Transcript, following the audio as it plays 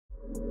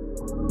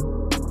Hey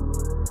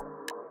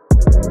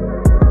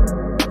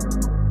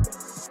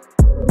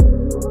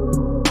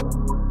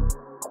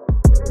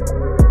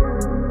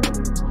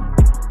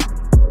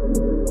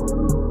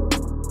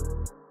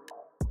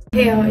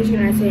y'all, it's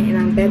United and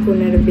I'm back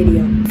with another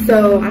video.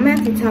 So I'm gonna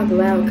have to talk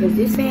loud because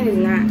this fan is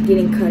not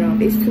getting cut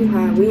off. It's too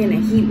hot. We in a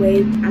heat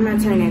wave. I'm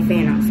not turning that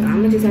fan off, so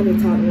I'm gonna just have to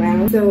talk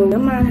loud. So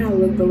don't mind how I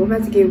look, but we're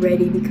about to get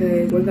ready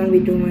because we're gonna be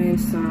doing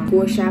some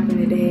school shopping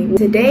today.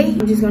 Today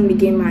I'm just gonna be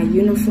getting my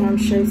uniform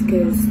shirts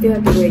because still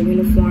have to wear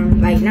uniform.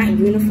 Like not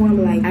uniform,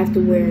 but like I have to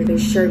wear the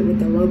shirt with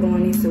the logo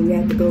on it, so we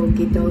have to go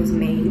get those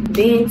made.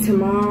 Then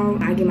tomorrow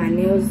I get my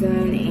nails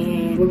done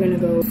and we're gonna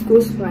go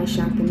school supply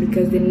shopping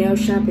because the nail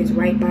shop is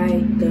right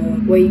by the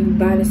where you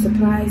buy the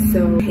supplies,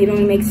 so it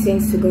only makes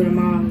sense to go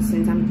tomorrow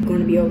since I'm going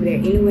to be over there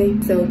anyway.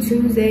 So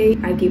Tuesday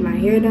I get my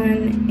hair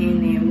done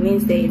and then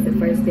Wednesday is the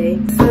first day.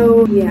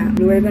 So yeah,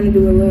 we're gonna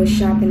do a little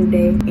shopping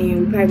today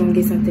and we're probably gonna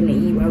get something to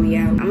eat while we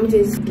out. I'm gonna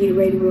just get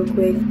ready real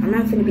quick. I'm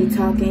not gonna be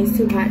talking, it's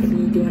too hot to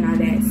be doing all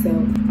that, so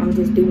I'm gonna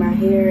just do my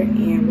hair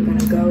and we're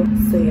gonna go.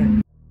 So yeah.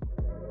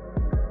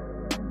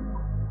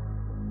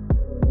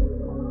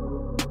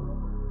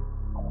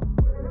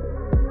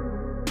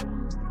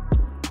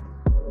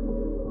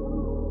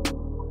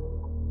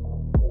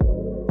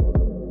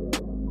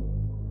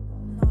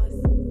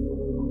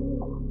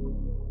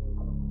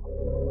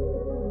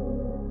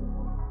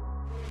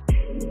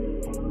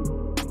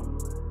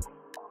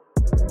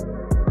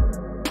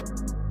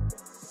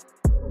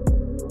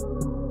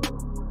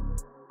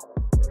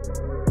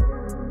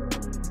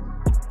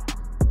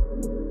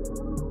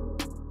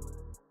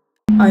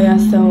 Oh yeah,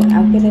 so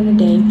outfit of the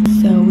day.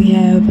 So we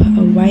have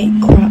a white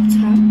crop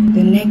top,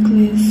 the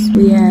necklace,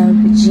 we have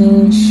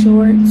jean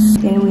shorts,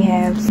 then we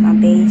have my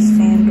beige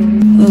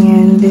sandals,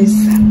 and this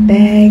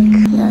bag.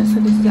 Yeah,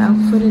 so this is the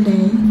outfit of the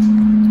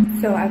day.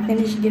 So I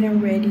finished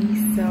getting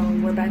ready, so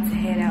we're about to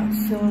head out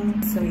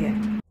soon, so yeah.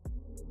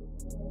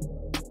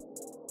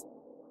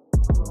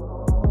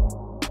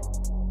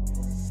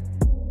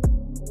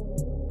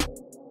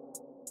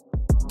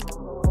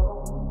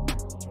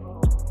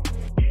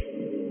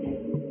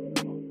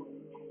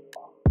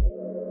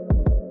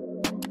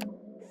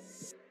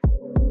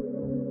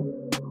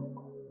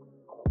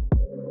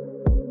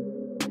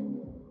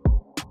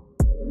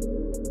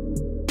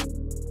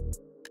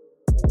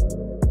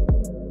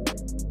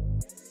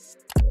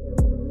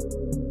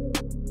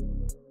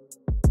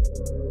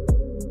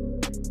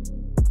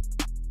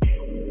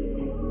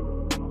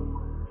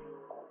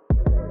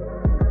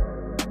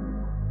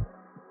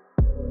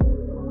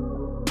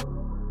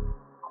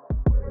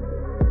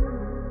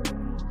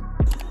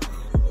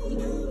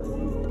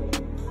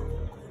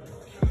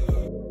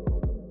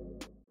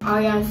 Oh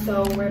yeah,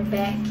 so we're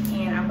back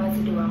and I'm about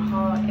to do a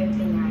haul,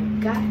 everything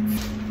I got.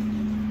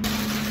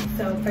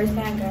 So first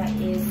thing I got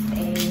is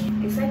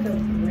it's like a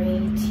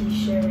gray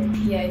t-shirt.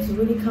 Yeah, it's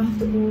really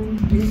comfortable.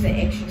 This is an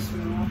extra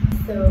small.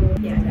 So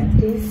yeah, I got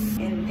this.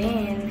 And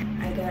then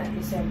I got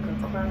this like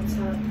a crop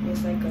top.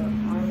 It's like a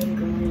army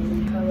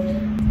green color.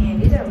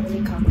 And these are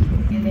really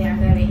comfortable. And then I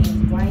got it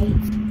in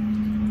white.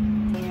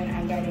 And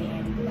I got it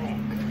in black.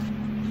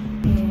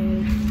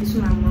 And this is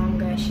what my mom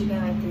got. She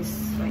got like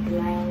this like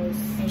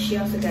blouse, and she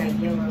also got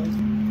yellow.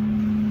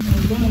 And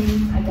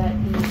then I got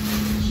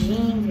these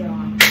jeans,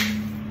 y'all.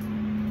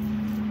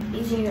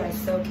 These jeans are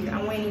so cute.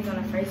 I'm wearing these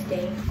on the first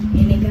day,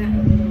 and they got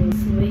a little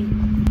slit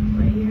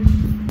right here.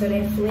 So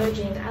they're flare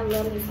jeans. I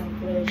love me some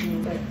flare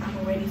jeans, but I'm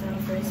gonna wear these on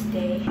the first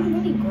day. I'm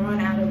really growing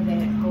out of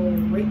that whole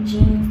ripped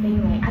jeans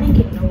thing. Like I didn't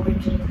get no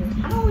ripped jeans because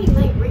I don't really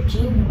like ripped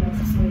jeans no more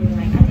for some reason.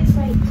 Like I just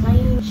like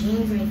plain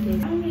jeans like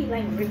this. I don't really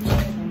like ripped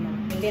jeans no more.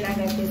 And then I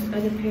got this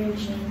other pair of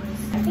jeans.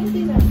 I think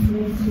these are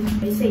flare too.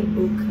 They say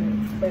boot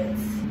cut, but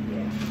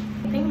yeah.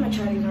 I think I'm gonna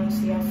try these on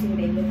so y'all see what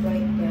they look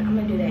like, but I'm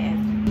gonna do that after.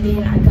 And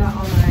then I got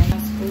all my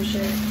school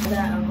shirts. I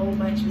got a whole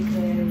bunch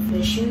because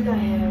the shoes I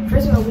have,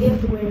 first of all, we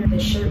have to wear the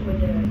shirt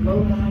with the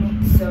logo on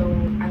it. So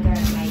I got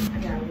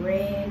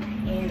red,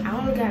 and I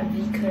only got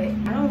V-cut.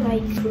 I don't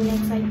like crew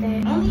necks like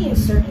that. Only in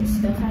certain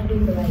stuff I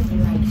do, but like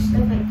in like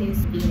stuff like this,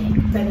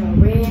 V-neck. So I got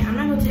red. I'm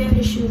not gonna tell you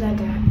the shoes I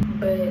got,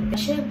 but I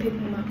should pick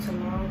them up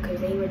tomorrow because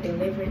they were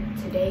delivered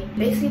today.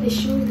 Basically, the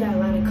shoes got a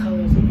lot of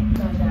colors in it.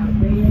 So I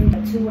got red,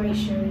 got 2 white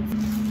shirts,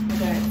 I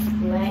got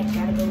black,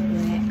 gotta go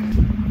black,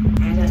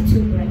 and I got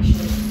 2 black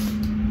shirts,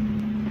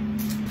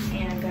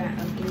 and I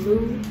got a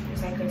blue,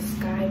 it's like a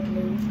sky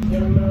blue,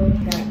 yellow,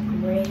 got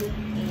gray,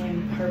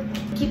 and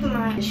purple. Keep in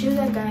mind, the shoes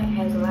I got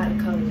has a lot of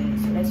colors in it,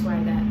 so that's why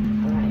I got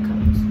a lot of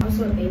colors.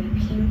 Also a baby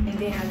pink, and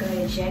then I got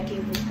a jacket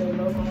with the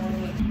logo on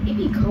it. It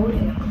be cold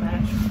in the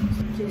classroom,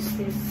 so just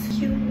this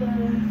cute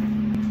little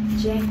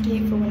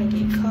jacket for when it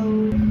get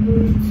cold.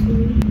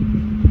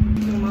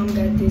 My mom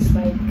got this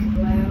like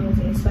blouse,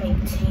 and it's like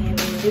tan, and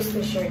this is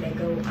the shirt that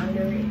go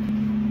under it.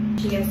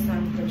 She got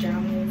some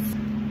pajamas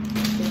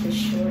with the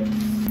shorts,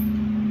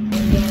 and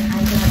then I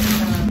got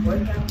some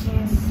workout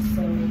pants.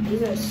 So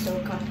these are so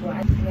comfortable.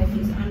 I got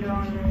these Under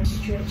Armour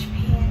stretch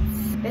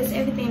pants. That's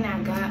everything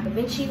I got.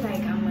 Eventually,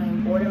 like I'm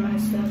gonna order my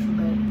stuff,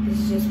 but this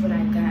is just what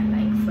I got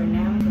like for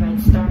now to like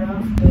start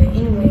off. But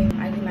anyway,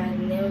 I get my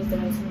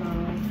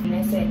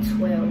at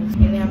 12.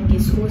 And then I'm gonna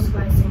get school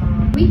supplies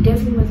tomorrow. We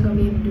definitely wasn't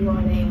gonna be able to do all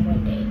that in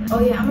one day. Oh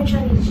yeah, I'm gonna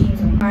try these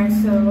jeans on. Alright,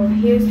 so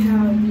here's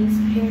how these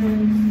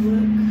pairs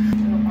look.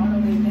 All the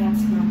way down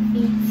to my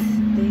feet.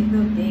 They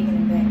look big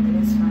in the back, but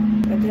it's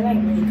fine. But they're like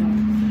really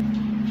comfortable.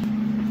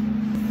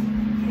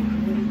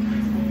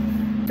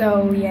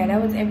 So yeah,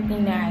 that was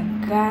everything that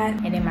I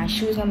got. And then my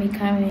shoes gonna be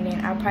coming, and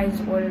then I'll probably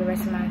just order the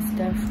rest of my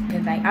stuff.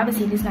 Cause like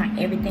obviously this is not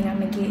everything I'm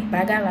gonna get,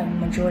 but I got like a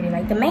majority.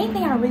 Like the main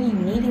thing I really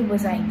needed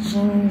was like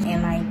jeans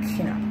and like,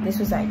 you know, this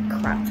was like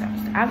crop tops.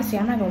 Obviously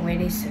I'm not gonna wear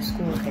this to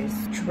school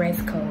cause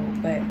dress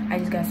code, but I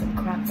just got some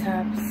crop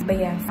tops. But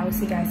yeah, I will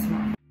see you guys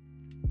tomorrow.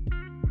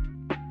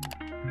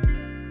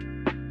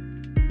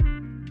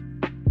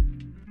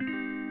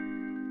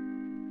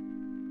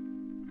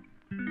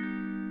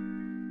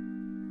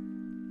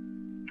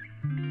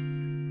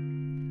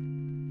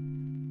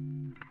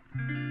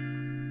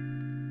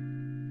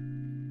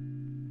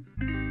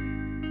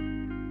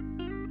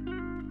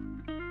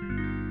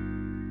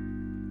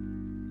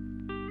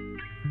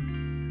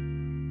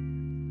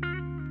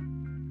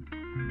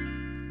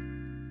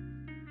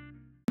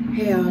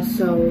 Hey y'all,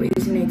 so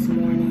it's next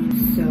morning,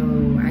 so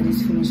I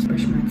just finished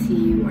brushing my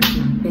teeth,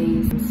 washing my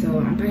face, and so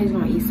I'm probably just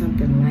gonna eat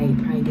something light,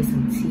 probably get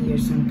some tea or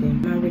something.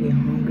 I'm not really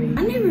hungry.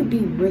 I never be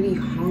really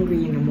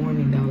hungry in the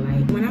morning though.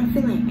 Like when I'm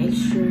feeling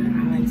extra,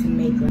 I like to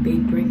make a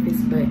big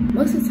breakfast, but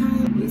most of the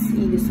time it's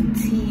either some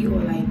tea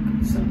or like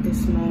something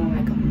small,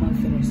 like a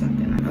muffin or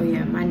something. Oh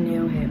yeah, my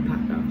nail had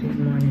popped off this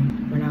morning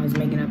when I was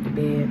making up the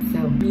bed.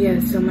 So yeah,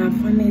 so my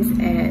appointment is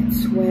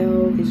at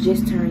 12. It's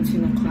just turned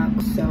 10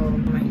 o'clock, so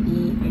I'm gonna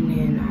eat and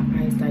then I'll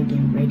probably start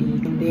getting ready,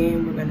 and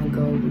then we're gonna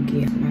go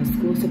get my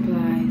school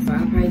supplies. So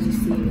I'll probably just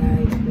see you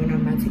guys when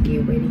I'm about to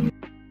get ready.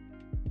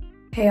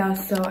 Hey y'all,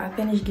 so I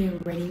finished getting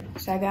ready.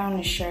 So I got on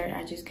the shirt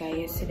I just got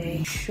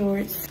yesterday,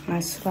 shorts, my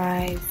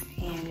slides,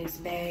 and this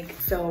bag.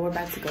 So we're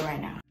about to go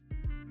right now.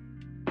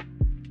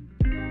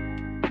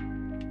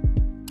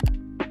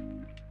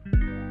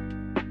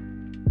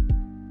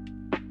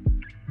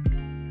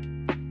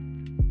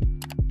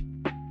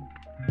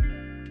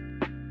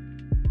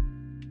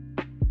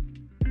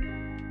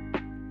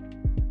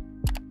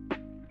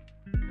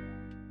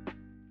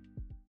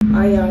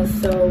 Alright y'all,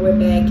 so we're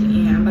back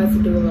and I'm about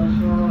to do a little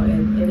haul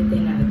of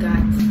everything I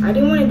got. I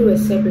didn't want to do a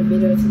separate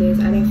video to this.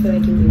 I didn't feel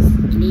like it was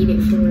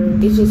needed for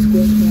real. It's just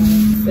school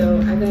supplies.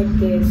 So I got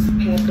this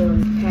pack of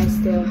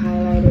pastel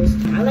highlighters.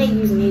 I like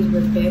using these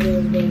with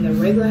better than the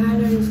regular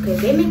highlighters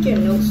because they make your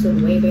notes look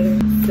way better.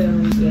 So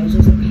yeah, it's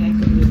just a pack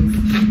of these.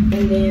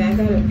 And then I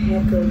got a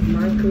pack of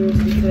markers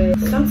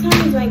because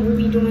sometimes like we'll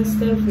be doing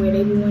stuff where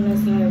they be wanting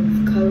us to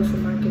have colorful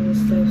markers and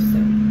stuff. So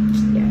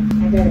yeah,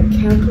 I got a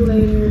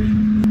calculator.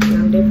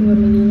 I'm definitely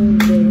gonna be needing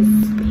this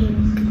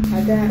pink.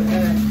 I got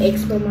an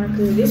expo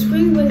marker. This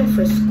really wasn't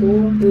for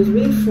school. It was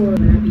really for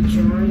when I be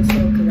drawing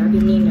stuff because I be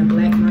needing a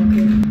black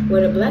marker.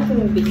 Well, the black one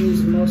will be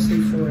used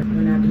mostly for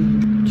when I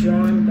be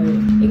drawing, but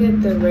it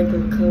got the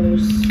regular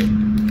colors.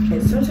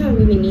 And sometimes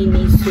we be needing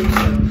these too.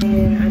 So.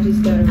 And I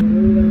just got a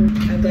ruler.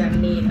 I got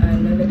me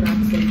another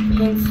box of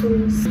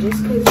pencils.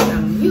 Just because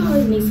you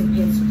always need some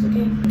pencils,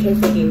 okay? In case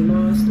they get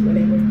lost or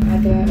whatever. I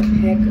got a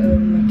pack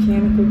of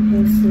mechanical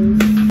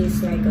pencils.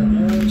 It's like an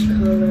orange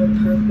color,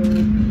 purple,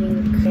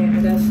 pink. And I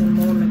got some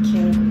more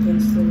mechanical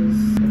pencils.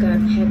 I got a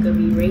pack of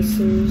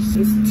erasers.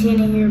 It's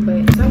 10 in here,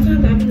 but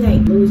sometimes I be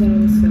like losing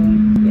them, so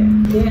yeah.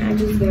 Then I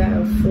just got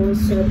a full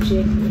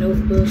subject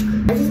notebook.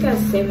 I just got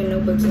 7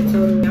 notebooks in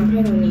total. I'm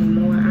probably gonna need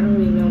more. I don't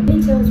really know.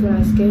 They didn't tell us what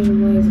our schedule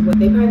was, but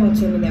they probably gonna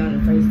tell me that on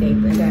the first day.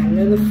 But I got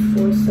another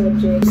 4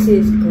 subjects.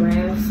 This is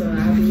graph, so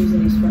I'll be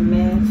using this for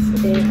math.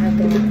 Then I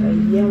got a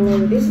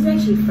yellow. This is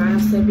actually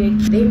 5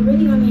 subjects. They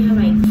really only have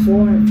like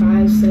 4 or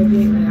 5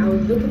 subjects. Like I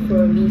was looking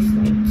for at least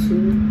like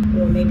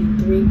 2 or maybe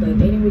 3, but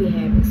they didn't really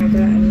have it. I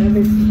got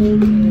another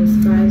pink and it's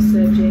 5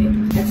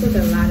 subjects. I took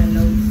a lot of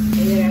notes.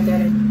 And then I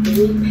got a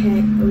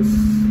 3-pack.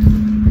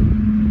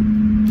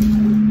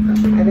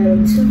 I got a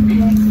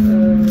 2-pack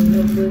of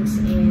notebooks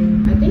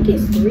and I think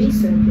it's 3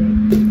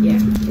 subjects. Yeah,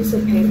 it's a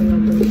pack of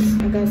notebooks.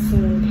 I got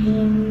some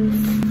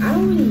pens. I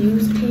don't really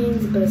use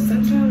pens, but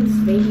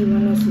sometimes they be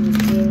wanting us to use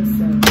pens,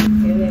 so.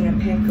 And then a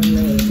pack of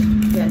lead.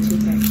 Got 2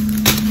 packs.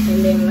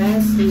 And then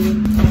lastly,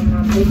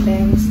 my book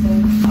bag and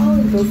stuff. I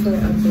always go for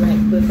a black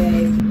book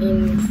bag.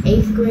 In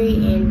 8th grade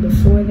and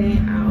before that,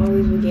 I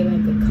always would get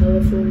like a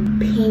colorful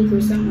pink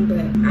or something,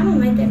 but I don't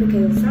like that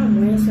because if I'm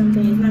wearing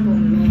something, it's not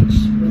gonna match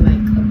with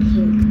like a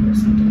pink or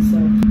something. So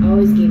I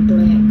always get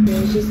black. And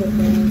it's just a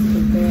balance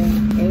book bag.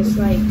 And it's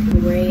like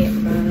gray at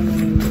the bottom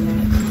and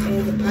black.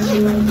 There's a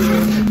pocket right here.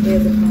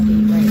 There's a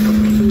pocket right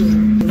here.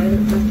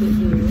 Another pocket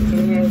here.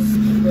 And it has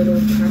little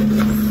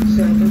pockets.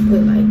 So I can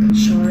put like a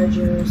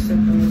charger or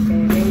something like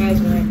that. And it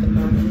has one at the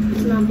bottom.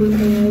 It's my book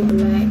bag,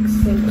 black,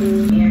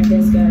 simple. And I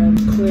just got a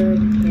clear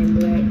and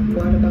black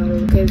water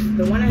bottle. Because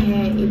the one I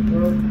had, it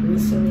broke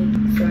recently.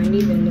 So I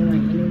need a new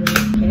one anyway.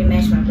 And it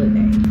matched my book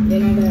bag.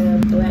 Then I got a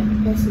black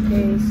pencil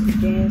case,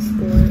 Jan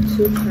score,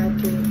 2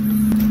 pockets.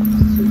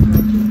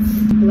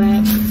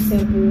 Black,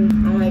 simple.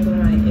 I don't like a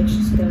lot of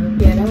extra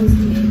stuff. Yeah, that was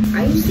it.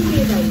 I used to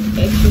get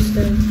like extra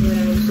stuff when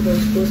I used to go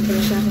school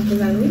supply shopping, because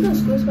like when you go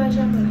school supply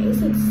shopping, like,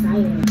 it's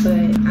exciting,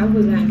 but I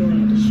was not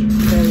doing it this year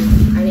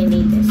because I didn't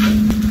need that stuff.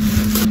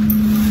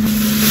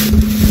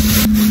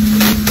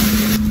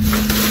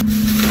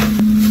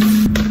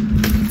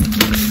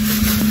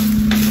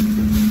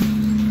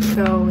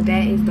 So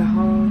that is the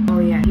haul. Oh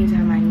yeah, here's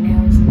how my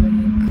nails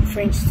look.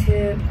 French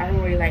tip. I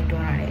don't really like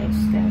doing all that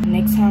extra stuff.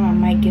 Next time I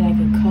might get like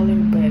a color,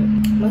 but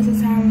most of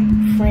the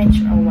time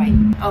French or white.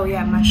 Oh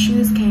yeah, my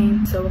shoes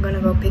came, so we're gonna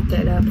go pick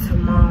that up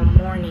tomorrow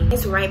morning.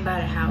 It's right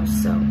by the house,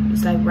 so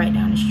it's like right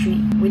down the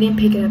street. We didn't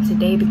pick it up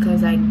today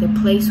because like the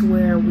place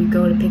where we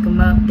go to pick them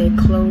up, they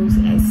close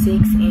at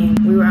 6 and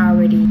we were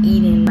already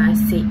eating by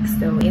 6,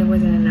 so it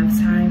wasn't enough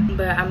time.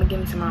 But I'm gonna get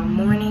them tomorrow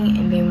morning,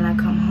 and then when I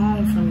come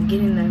home from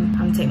getting them,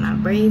 I'm gonna take my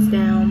braids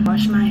down,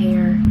 wash my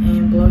hair,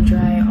 and blow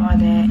dry all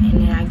that, and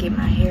then I get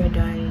my hair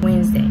done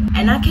Wednesday.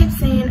 And I kept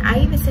saying,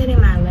 I even said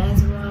in my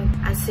last vlog,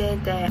 I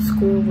said that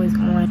school was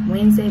on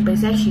Wednesday, but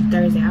it's actually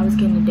Thursday. I was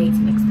getting the dates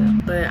mixed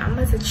up. But I'm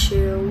about to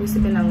chill. It's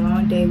been a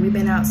long day. We've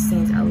been out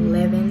since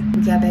 11.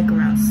 We got back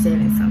around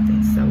 7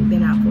 something. So we've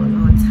been out for a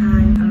long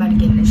time. I'm about to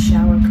get in the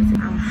shower because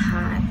I'm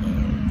hot.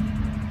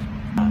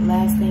 And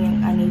last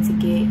thing I need to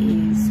get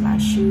is my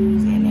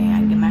shoes, and then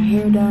I get my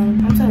hair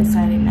done. I'm so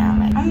excited now.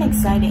 Like, I'm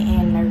excited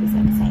and nervous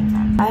at the same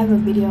time. I have a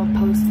video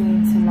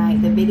posting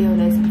tonight. The video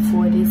that's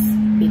before this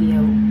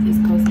video is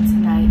posting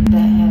tonight.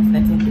 That has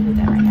nothing to do with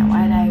that right now.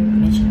 Why did I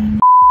mention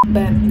that?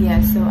 But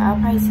yeah, so I'll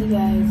probably see you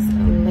guys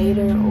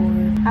later,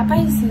 or I'll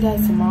probably see you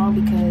guys tomorrow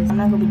because I'm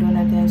not gonna be doing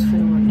nothing else for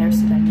the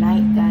rest of the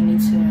night that I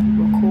need to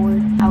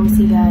record. I will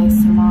see you guys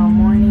tomorrow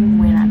morning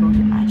when I go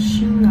get my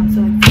shoes. I'm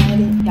so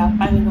excited. Y'all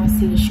finally gonna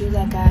see the shoes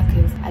I got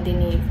because I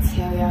didn't even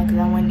tell y'all because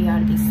I wanted y'all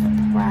to be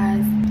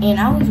surprised. And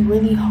I was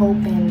really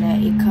hoping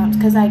that it comes,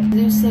 because like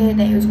you said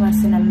that it was gonna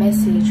send a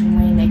message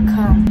when they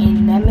come,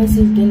 and that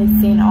message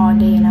didn't send all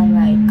day, and I'm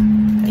like,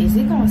 is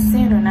it gonna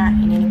send or not?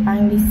 And then it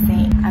finally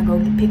sent. I go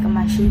to pick up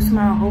my shoes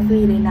tomorrow.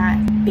 Hopefully they're not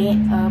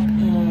bent up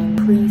and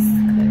creased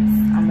because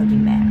I'm gonna be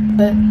mad.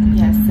 But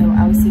yeah, so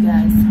I will see you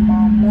guys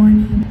tomorrow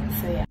morning.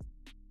 So yeah.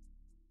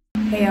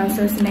 Hey y'all,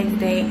 so it's the next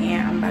day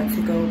and I'm about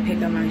to go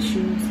pick up my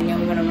shoes, and then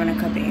we're gonna run a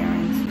couple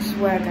errands. This is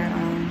what I got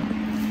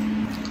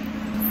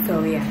on.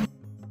 So yeah.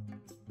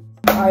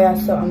 Oh yeah,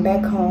 so I'm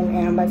back home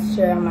and I'm about to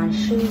show y'all my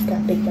shoes.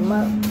 Gotta pick them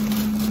up.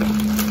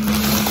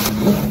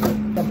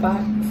 The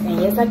box. And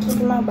yes, I keep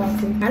in my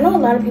boxes. I know a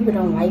lot of people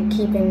don't like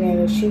keeping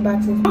their shoe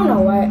boxes. I don't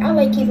know why. I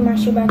like keeping my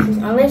shoe boxes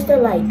unless they're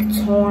like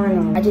torn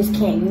or I just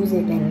can't use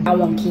it, then I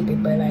won't keep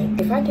it. But like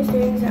if I can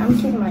still use it, I'm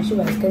keeping my shoe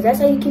boxes because that's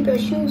how you keep your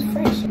shoes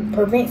fresh.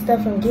 Prevent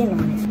stuff from getting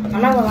on it.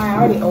 I'm not gonna lie, I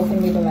already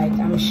opened it, but like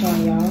I'm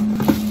showing y'all.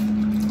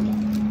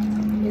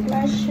 Here's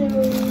my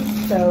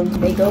shoes. So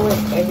they go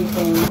with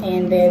everything,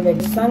 and they're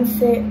the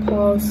Sunset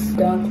Pulse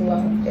Dunk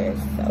Low. They're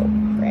so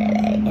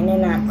pretty. And they're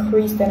not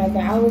creased or nothing.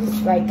 I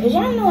was like, cause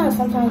y'all know how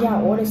sometimes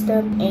y'all order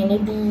stuff and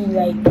it be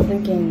like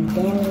freaking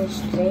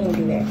damaged. They didn't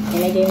do that. And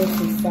they gave me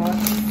some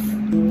socks,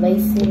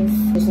 laces,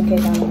 just in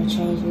case I want to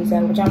change these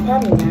out, which I'm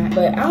probably not.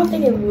 But I don't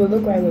think it would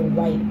look right with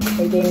white.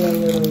 They gave me a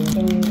little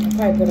thing. I'll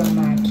probably put on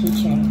my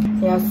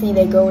keychain. Y'all see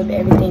they go with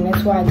everything.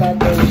 That's why I got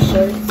those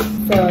shirts.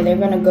 So they're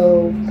gonna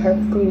go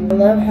perfectly. I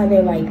love how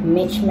they're like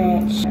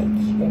mismatched.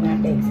 Like they're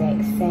not the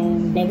exact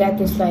same. They got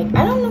this like,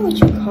 I don't know what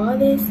you call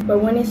this,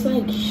 but when it's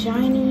like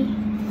shiny,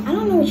 I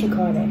don't know what you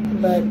call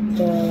that, but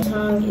the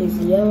tongue is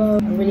yellow.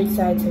 I'm really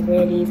excited to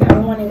wear these. I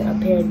wanted a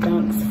pair of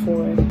dunks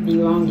for the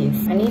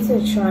longest. I need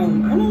to try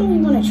them. I don't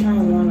really want to try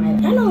them on.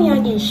 Like, I know when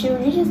y'all get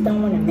shoes, you just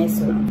don't want to mess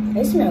with them.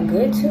 They smell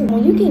good too.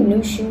 When you get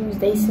new shoes,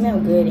 they smell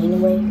good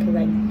anyway, cause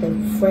like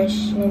the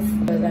freshness.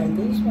 But like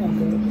these smell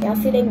good. Y'all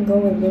see they can go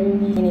with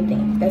literally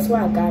anything. That's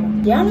why I got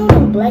them. Y'all know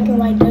the black and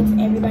white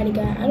dunks everybody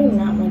got? I do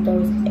not want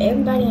those.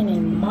 Everybody and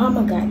their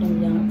mama got them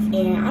dunks,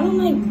 and I don't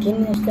like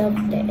getting the stuff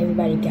that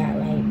everybody got.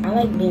 Like I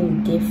like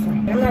being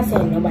different. I'm not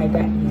saying nobody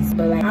got these,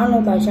 but like I don't know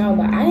about y'all,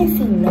 but I didn't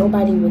see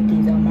nobody with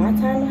these on my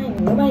timeline.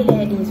 Nobody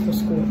had these for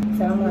school,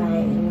 so I'm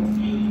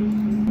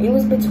like, it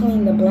was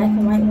between the black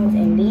and white ones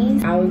and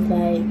these. I was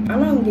like,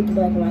 I'm not gonna get the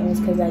black and white ones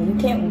because like you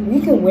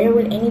can wear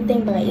with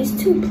anything, but like it's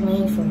too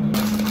plain for me.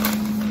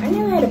 I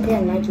never had a pair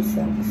of Nike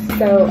socks.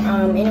 So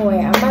anyway,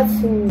 I'm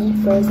about to eat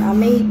first. I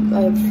made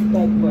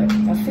like what,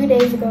 a few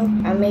days ago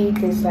I made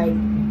this like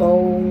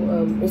bowl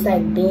of, it's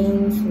like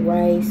beans,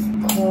 rice,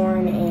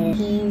 corn, and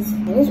peas,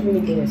 and it's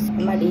really good.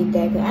 I'm about to eat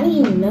that because I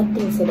didn't eat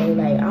nothing today.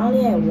 Like I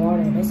only had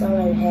water. That's all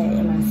I had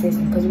in my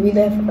system because we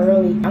left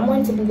early. I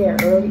wanted to be there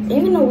early,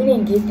 even though we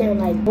didn't get there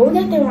like, well, we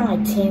got there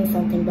around like 10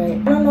 something, but I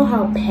don't know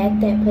how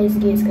packed that place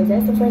gets because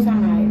that's the first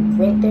time I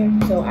went there.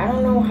 So I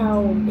don't know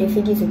how, if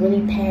it gets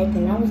really packed,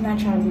 and I was not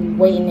trying to be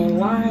waiting in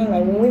line.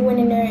 Like when we went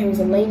in there, it was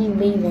a lady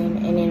leaving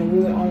and then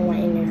we were the only one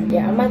in there.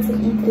 Yeah, I'm about to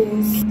eat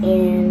this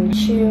and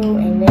chill,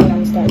 and then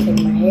I'm gonna start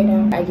taking my hair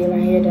down. I get my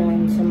hair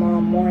done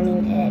tomorrow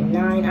morning at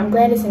 9. I'm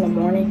glad it's in the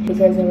morning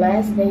because the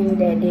last lady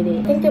that did it,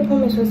 I think the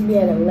appointment was supposed to be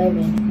at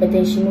 11, but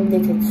then she moved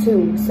it to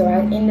 2. So I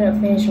ended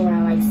up finishing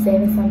around like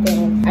 7 something,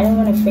 and I didn't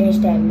want to finish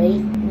that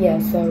late. Yeah,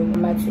 so I'm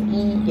about to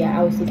eat. Yeah,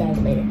 I will see you guys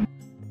later.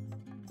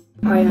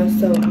 Alright,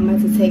 so I'm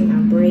about to take my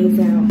braids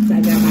out. So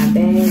I got my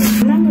bag.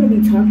 I'm not gonna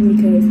be talking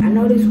because I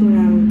notice when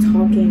I'm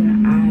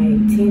talking, I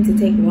tend to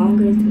take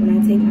longer when I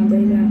take my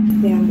braids out.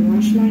 Then I'm gonna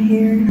wash my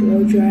hair,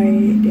 blow dry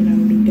it, then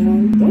I'm gonna be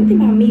done. One thing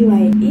about me,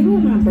 like, even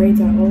when my braids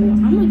are old,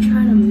 I'm gonna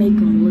try to make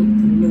them look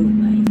new.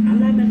 Like, I'm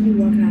not gonna be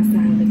walking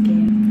outside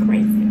looking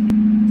crazy.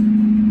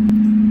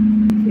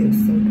 Feels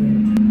so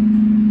good.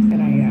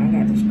 But I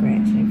got the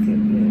scratch and it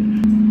feels good.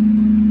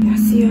 Y'all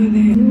see all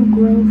that new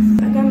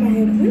growth? I got my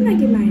hair. When did I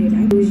get my hair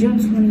done? It was June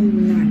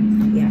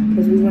 29th. Yeah,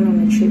 because we went on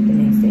a trip the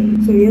next day.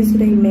 So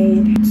yesterday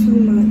made 2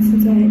 months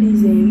since I had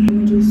these in.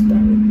 I'm gonna just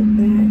start with the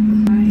back.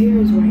 My hair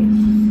is right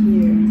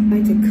here. I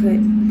like to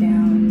cut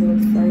down a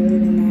little further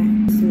than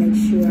that just to make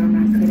sure I'm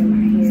not cutting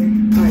my hair.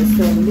 Alright,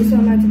 so this is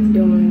what I'm about to be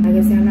doing. Like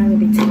I said, I'm not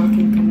gonna be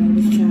talking because I'm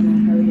just trying to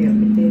hurry up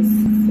with this.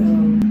 So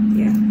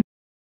yeah.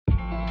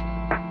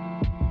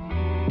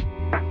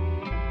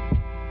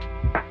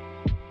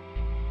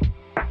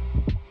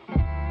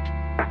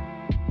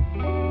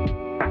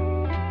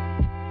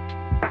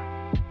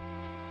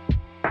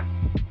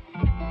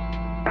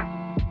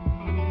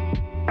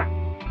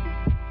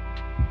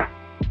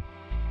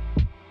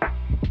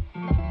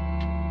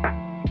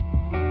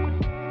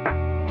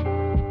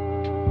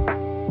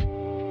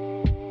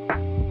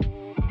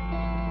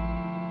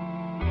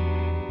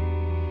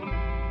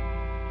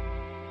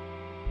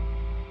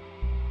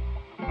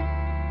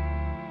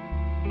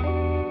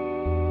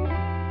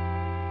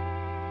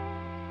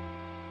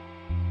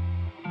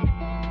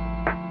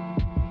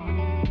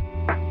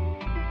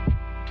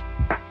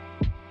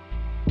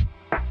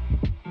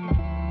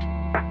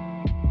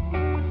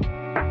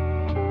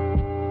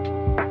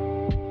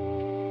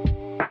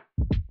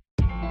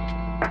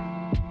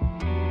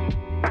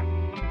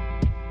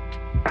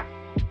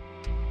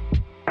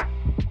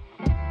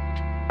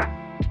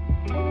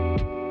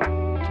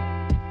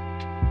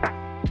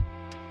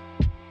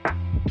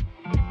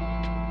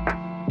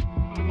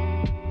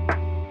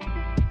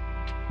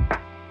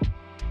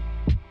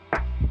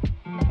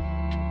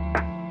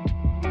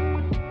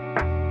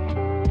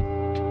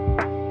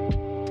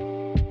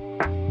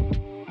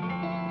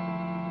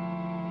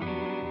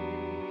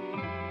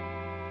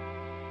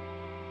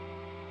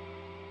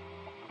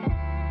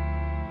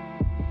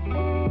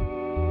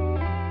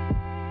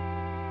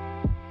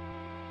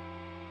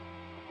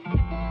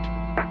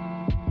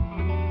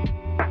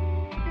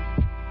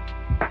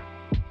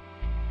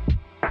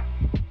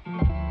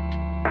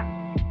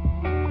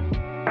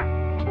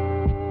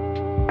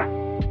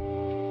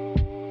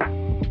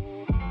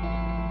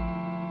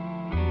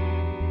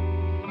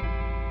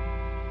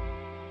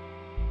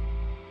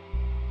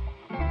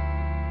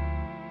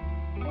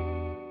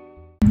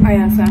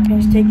 Alright, so I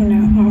finished taking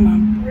out all my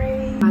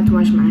braids. I'm about to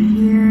wash my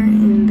hair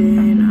and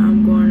then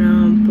I'm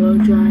gonna blow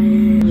dry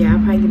it. Yeah,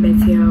 I'll probably get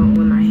back to y'all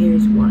when my hair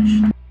is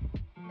washed.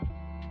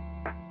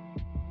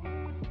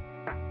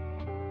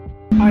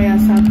 Alright,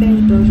 so I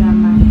finished blow drying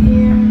my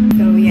hair.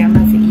 So yeah, I'm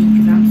about to eat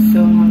because I'm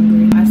so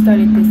hungry. I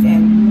started this at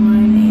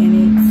 1 and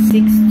it's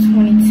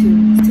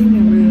 6:22. It's taking me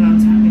a really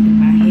long time to do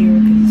my hair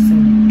because it's so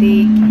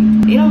thick.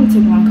 It only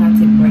took long time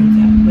to take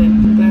braids out, but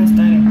I'm glad I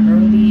started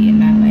early and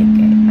not like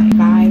at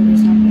 5 or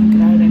something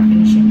because I was like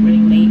finishing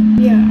really late.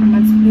 Yeah, I'm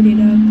about to put it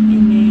up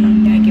and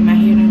then I get my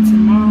hair done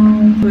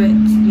tomorrow. But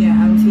yeah,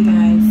 I'll see you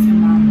guys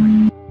tomorrow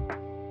morning.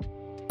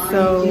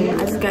 So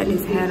I just got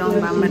this hat on,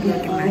 but I'm about to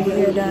get my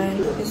hair done.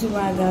 This is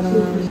what I got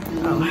on.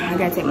 Oh, I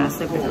gotta take my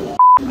slippers off.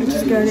 I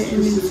just got it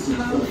in this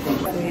pouch.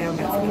 So yeah, I'm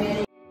about to get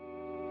it.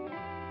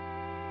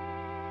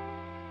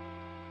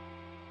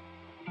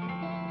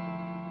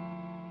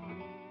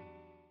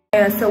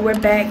 Yeah, so we're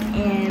back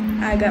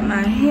and I got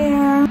my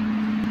hair.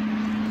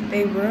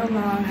 They real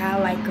long, how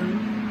I like them.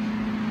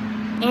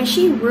 And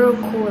she real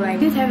cool, like,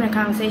 we was having a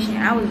conversation,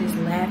 I was just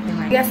laughing,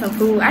 like, we got some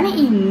food. I didn't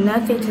eat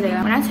nothing today.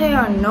 When I tell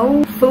y'all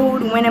no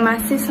food went in my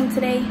system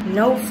today,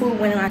 no food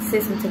went in my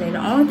system today. The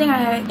only thing I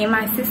had in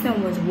my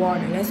system was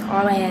water. That's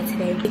all I had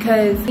today.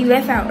 Because we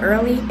left out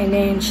early and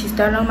then she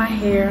started on my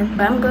hair.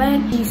 But I'm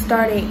glad she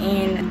started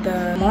in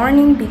the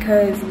morning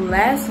because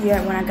last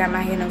year when I got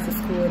my hair done for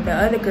school, the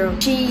other girl,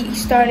 she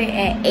started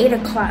at 8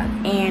 o'clock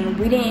and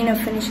we didn't end up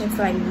finishing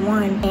until like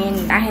 1.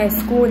 And I had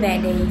school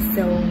that day,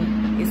 so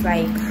it's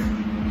like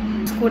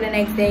school the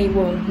next day.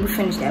 Well, we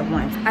finished at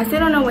 1. I still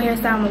don't know what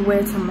hairstyle I'm gonna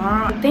wear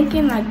tomorrow. I'm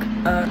thinking like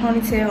a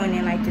ponytail and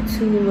then like the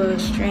 2 little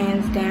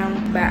strands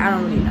down, but I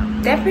don't really know.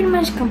 That pretty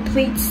much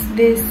completes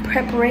this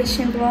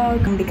preparation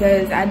vlog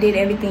because I did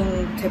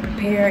everything to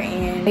prepare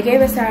and they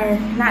gave us our,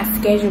 not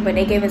schedule, but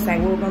they gave us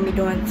like what we're gonna be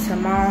doing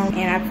tomorrow,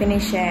 and I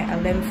finished at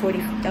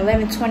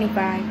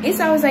 11:25. It's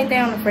always like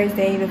that on the first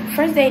day. The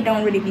first day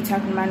don't really be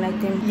talking about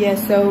nothing. Yeah,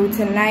 so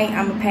tonight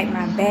I'm gonna pack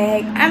my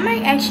bag. I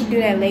might actually do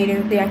that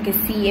later so I can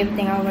see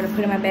everything I'm gonna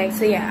put in my bag.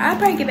 So yeah, I'll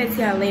probably get back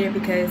to y'all later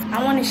because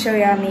I want to show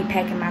y'all me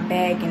packing my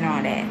bag and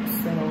all that.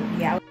 So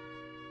yeah.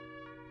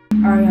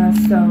 Alright y'all,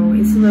 so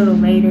it's a little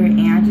later and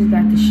I just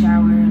got the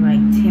shower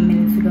like 10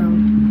 minutes ago.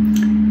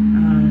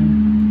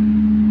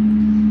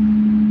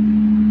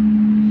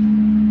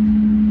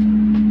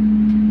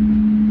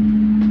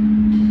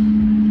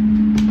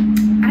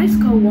 I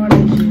just cold water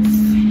is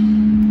just,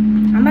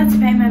 I'm about to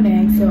pack my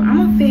bag, so I'm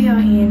gonna fill y'all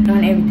in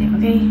on everything,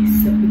 okay?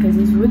 So because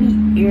it's really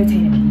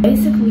irritating me.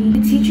 Basically,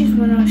 the teachers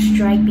went on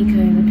strike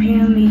because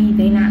apparently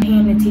they not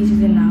paying the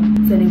teachers enough,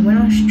 so they went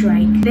on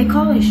strike. They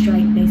call it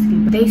strike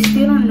basically, but they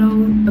still don't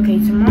know. Okay,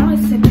 tomorrow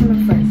is September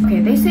 1st.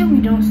 Okay, they said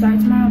we don't start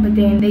tomorrow, but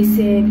then they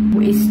said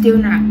it's still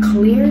not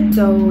clear,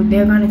 so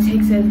they're gonna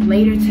text us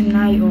later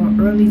tonight or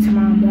early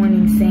tomorrow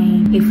morning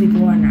saying if we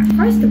go or not.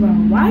 First of all,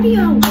 why do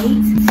y'all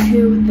wait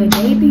till the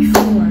day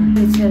before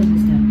to tell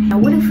us stuff? Now,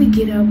 what if we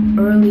get up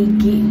early,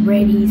 get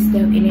ready,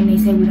 stuff, and then they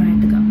say we don't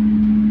have to go?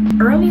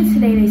 Earlier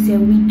today, they said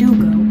we do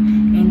go,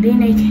 and then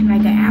they,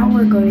 like an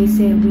hour ago, they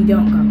said we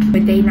don't go,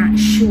 but they not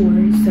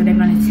sure, so they're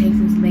gonna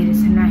text us later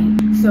tonight.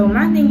 So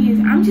my thing is,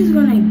 I'm just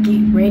gonna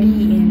get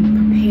ready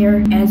and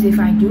prepare as if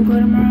I do go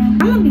tomorrow. I'm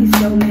gonna be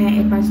so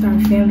mad if I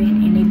start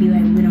filming and they be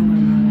like, we don't go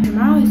tomorrow.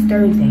 Tomorrow is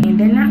Thursday, and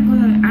they're not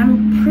gonna,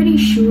 I'm pretty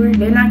sure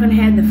they're not gonna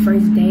have the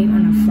first day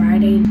on a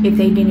Friday if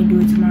they didn't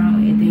do it tomorrow.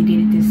 If they did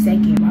it the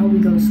second, why would we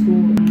go to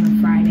school on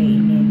a Friday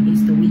and then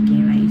it's the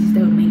weekend? Like, it just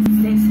doesn't make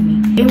sense to me.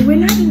 And we're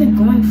not even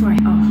going for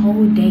a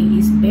whole day.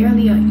 It's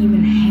barely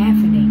even half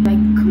a day.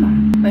 Like, come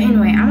on. But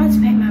anyway, I'm about to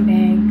pack my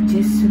bag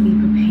just to be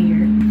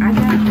prepared. I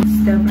got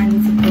stuff I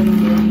need to put in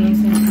there: hand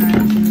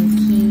sanitizer,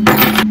 keys,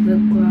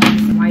 lip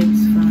gloss,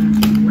 wipes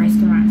from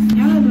restaurants.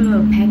 Y'all know the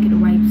little packet of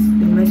wipes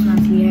the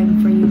restaurants be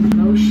having for you.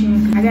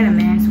 Lotion. I got a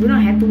mask. We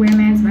don't have to wear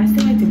masks, but I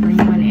still like to bring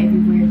one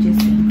everywhere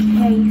just in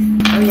case.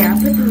 Oh yeah, I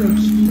put the little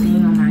key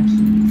thing on my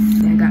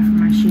keys that I got from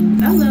my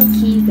shoes. I love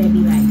keys that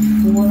be like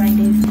full like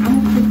this.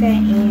 I'm gonna put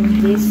that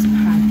in this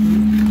pocket.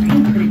 I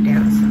can put it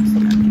down so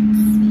I can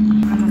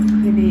see. I'm gonna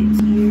put it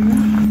here.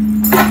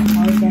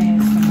 Always gotta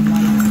have some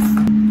wipes.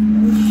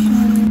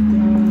 Lotion,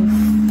 gloss.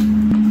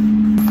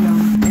 No,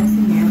 that's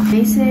enough.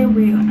 They said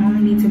we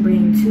only need to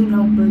bring 2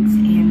 notebooks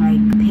and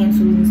like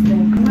pencils and stuff.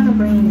 I'm gonna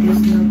bring this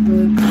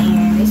notebook,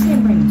 and they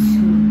said bring 2.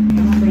 I'm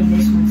gonna bring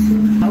this one too.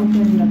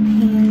 Open the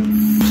pens.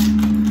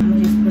 I'm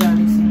gonna just put all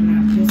this in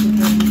now just in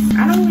case.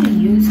 I don't really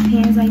use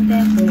pens like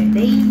that, but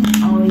they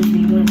always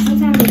be doing.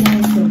 Sometimes they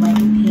guys still write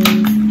with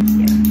pens.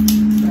 Yeah.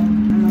 So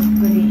I'm gonna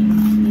put it in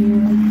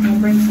here. I'm gonna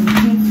bring some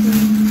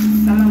pencils.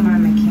 Some of my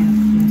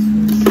mechanical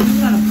pencils.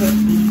 I'm gonna put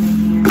these in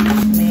here.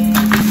 Lead,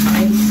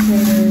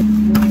 eraser,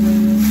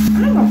 ruler.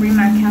 I'm not gonna bring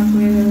my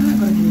calculator. I'm not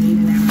gonna do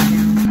either that right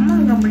now. I'm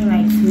only gonna bring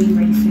like 2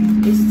 erasers.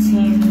 It's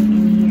 10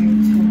 in here.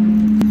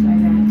 20. So I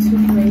got 2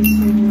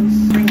 erasers.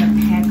 Bring a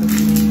pack of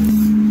these.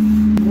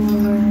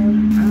 Ruler.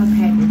 I'm gonna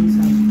pack at least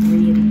like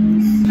 3 of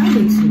these. I'll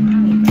do 2. I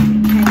don't need to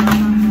pack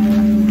all my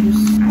highlighters.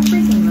 I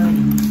freaking love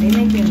these. They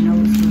make your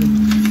notes look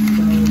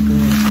so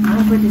good. I'm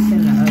gonna put this in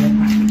the other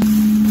pocket.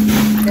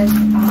 That's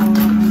all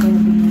I'm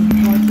gonna be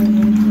packing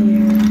in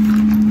here.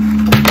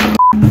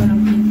 I'm gonna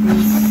put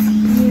this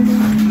here.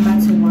 I'm about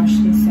to wash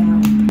this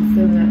out.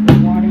 Fill it up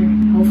with water.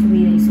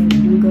 Hopefully they say we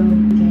do go,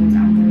 because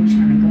I'm really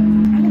trying to go.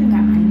 I done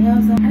got my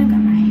nails on. I done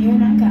got my hair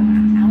done. I got my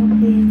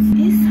outfits.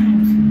 It's time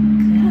to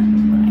go.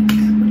 Like,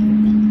 what do you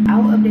mean?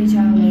 I'll update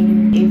y'all later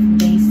if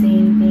they say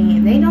anything.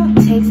 If they don't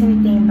text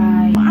anything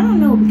by, well, I don't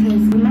know,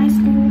 because with my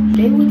school,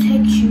 they will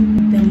text you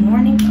the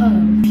morning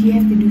of if you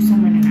have to do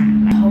something or not.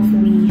 Like,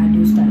 hopefully I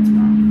do start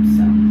tomorrow.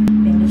 So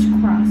fingers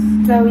crossed.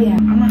 So yeah,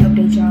 I'm gonna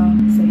update y'all.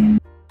 So yeah.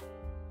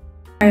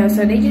 Alright,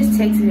 so they just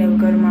texted that we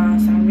go tomorrow,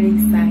 so I'm really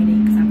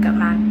excited because I've got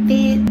my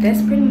fit.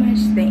 That's pretty much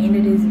the end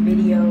of this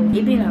video.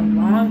 It's been a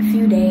long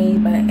few days,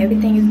 but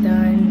everything is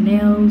done.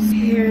 Nails,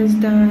 hair is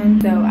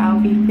done. So I'll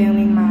be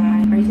filming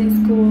my first day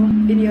school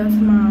video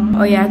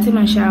tomorrow. Oh yeah, I took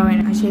my shower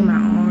and I shaved my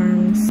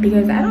arms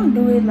because I don't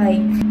do it like,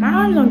 my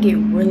arms don't get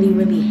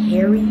really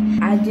hairy.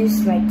 I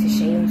just like to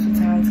shave them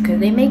sometimes because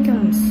they make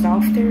them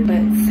softer.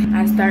 But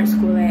I start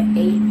school at 8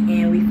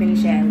 and we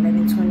finish at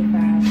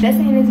 11:25. That's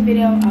the end of this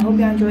video. I hope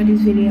y'all enjoyed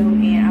this video,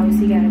 and I will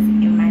see you guys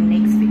in